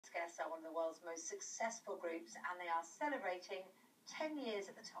guests are one of the world's most successful groups, and they are celebrating 10 years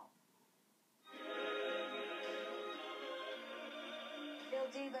at the top.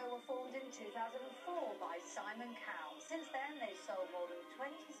 Divo were formed in 2004 by Simon Cowell. Since then, they've sold more than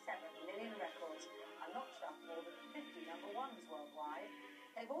 27 million records and knocked up more than 50 number ones worldwide.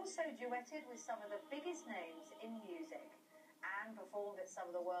 They've also duetted with some of the biggest names in music and performed at some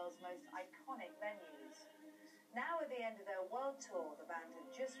of the world's most iconic venues. Now, at the end of their world tour, the band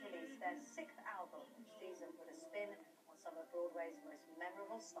have just released their 6th album, which sees them put a spin on some of Broadway's most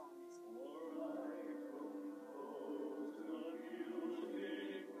memorable songs.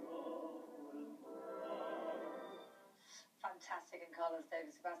 Fantastic, and Carlos,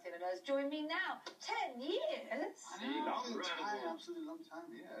 David, Sebastian and us join me now. 10 years? Long time, absolutely long time,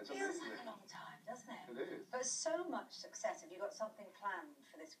 yeah. It's feels like a long time, doesn't it? It is. But so much success. Have you got something planned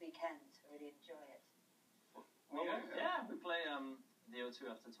for this weekend to really enjoy it? Well, yeah, we play the O2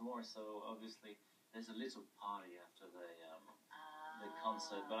 after tomorrow, so obviously there's a little party after the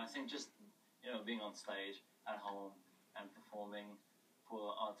concert. But I think just, being on stage at home and performing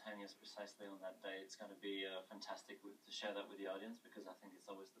for our 10 years precisely on that day, it's going to be fantastic to share that with the audience, because I think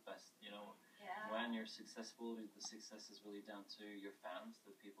it's always the best, when you're successful, the success is really down to your fans,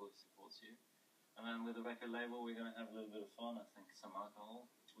 the people who support you. And then with the record label, we're going to have a little bit of fun. I think some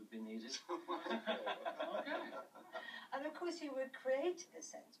alcohol would be needed. Okay. And of course, you were created, in a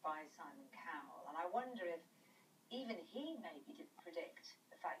sense, by Simon Cowell, and I wonder if even he maybe didn't predict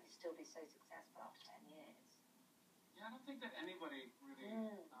the fact you'd still be so successful after 10 years. Yeah, I don't think that anybody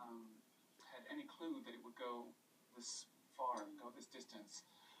really had any clue that it would go this far, go this distance.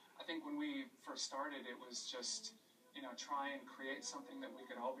 I think when we first started, it was just, try and create something that we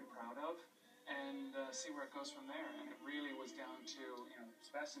could all be proud of and see where it goes from there. And it really was down to,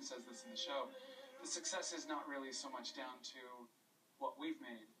 Sebastian says this in the show, the success is not really so much down to what we've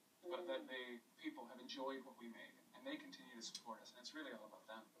made, but that the people have enjoyed what we made, and they continue to support us, and it's really all about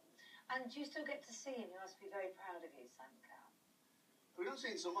them. And you still get to see him. You must be very proud of you, Simon Cowell. We don't see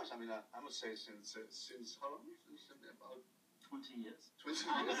him so much. I mean, I must say since how long? Since about 20 years. 20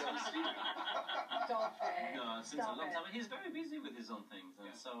 years I've seen him. Stop it. No, since a long time. He's very busy with his own things,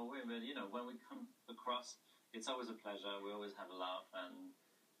 and so when we come across, it's always a pleasure. We always have a laugh and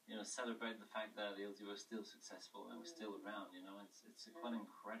celebrate the fact that Divo is still successful and we're still around. It's quite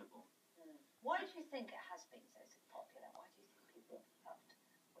incredible. Why do you think it has been so popular? Why do you think people have loved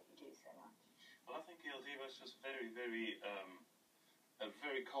what you do so much? Well, I think Divo is just very, very a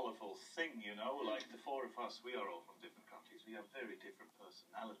very colourful thing. Like the four of us, we are all from different countries. We have very different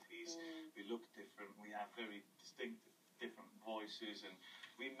personalities. We look different. We have very distinct, different voices, and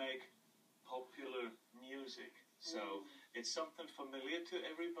we make popular music. So it's something familiar to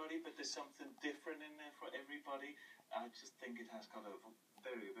everybody, but there's something different in there for everybody. I just think it has got a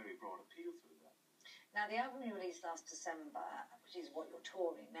very, very broad appeal through that. Now, the album you released last December, which is what you're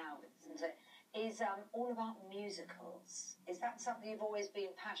touring now with, isn't it, is all about musicals. Is that something you've always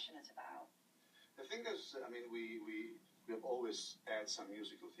been passionate about? The thing is, I mean, we have always had some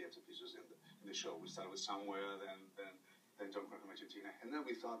musical theatre pieces in the show. We started with Somewhere, then John Craig from Argentina, and then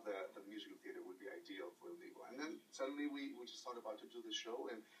we thought that the musical theatre would be ideal for Divo. And then suddenly we just thought about to do the show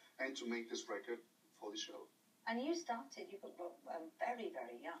and to make this record for the show. And you were very,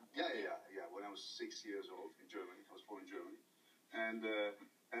 very young. Yeah. When I was 6 years old in Germany, I was born in Germany, and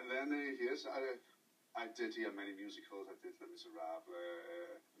then yes, I did many musicals. I did Les Miserables,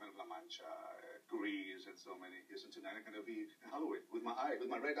 Men of La Mancha, Grease, and so many. Yes, and tonight I'm going to be in Halloween with my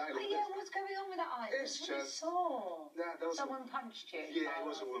red eye. Oh yeah, what's going on with that eye? It's just sore. Someone punched you. Yeah, it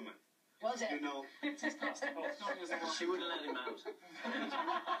was a woman. Was it? She wouldn't let him out.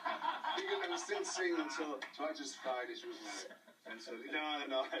 Because I was still singing, so I just cried as she was mad. And so, no. Do you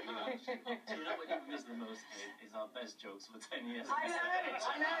know what you miss the most is our best jokes for 10 years. I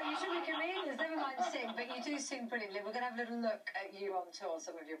know. You should be comedians, never mind sing, but you do sing brilliantly. We're going to have a little look at you on tour,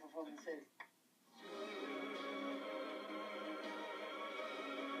 some of your performances.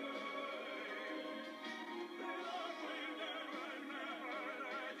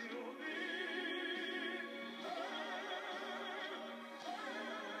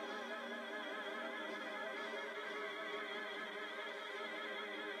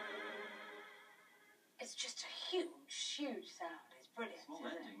 It's just a huge sound. It's brilliant. Small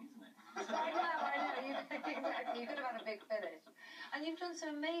ending, isn't it? I know. Exactly. You could have had a big finish. And you've done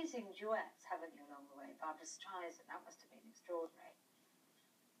some amazing duets, haven't you, along the way? Barbra Streisand, that must have been extraordinary.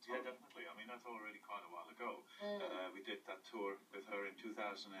 Yeah, definitely. I mean, that's already quite a while ago. We did that tour with her in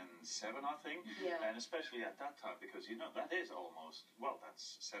 2007, I think. Yeah. And especially at that time, because, that is almost,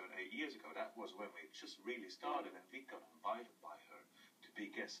 that's 7, 8 years ago. That was when we just really started, and we got invited by her to be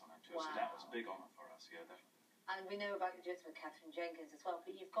guests on that show. So that was a big honour for us. Yeah, definitely. And we know about your duets with Catherine Jenkins as well,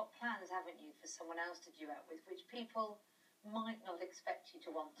 but you've got plans, haven't you, for someone else to duet with, which people might not expect you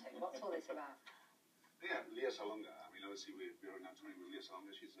to want to. What's all this about? Yeah, Leah Salonga. I mean, obviously we're now touring with Leah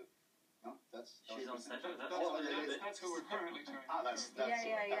Salonga. She's a she's on stage with us. That's who we're currently touring. That's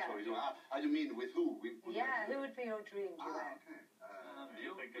yeah. what we're doing. You mean with who? Who would be your dream duet? Okay.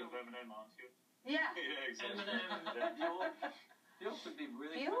 You think of Eminem, aren't you? Yeah. Yeah, exactly. Bjork would be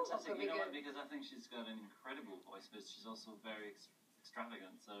really fantastic. You know what? Because I think she's got an incredible voice, but she's also very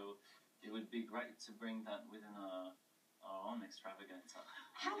extravagant. So it would be great to bring that within our own extravaganza.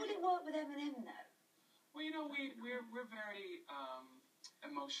 How would it work with Eminem, though? Well, we're very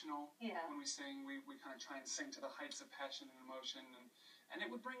emotional when we sing. We kind of try and sing to the heights of passion and emotion, and it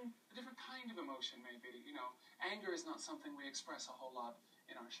would bring a different kind of emotion, maybe. Anger is not something we express a whole lot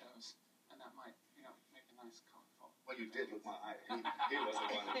in our shows, and that might, make a nice colorful. Well, you did look my eye. He was the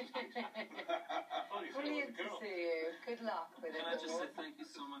one. Brilliant to see you. Good luck with it. Can I just say thank you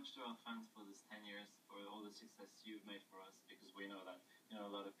so much to our fans for this 10 years, for all the success you've made for us, because we know that, a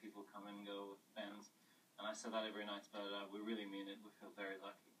lot of people come and go with bands, and I say that every night, but we really mean it. We feel very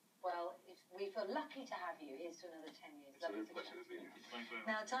lucky. Well, we feel lucky to have you. Here's to another 10 years. It's a real pleasure to be here.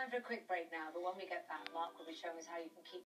 Now, time for a quick break now, but when we get back, Mark will be showing us how you can keep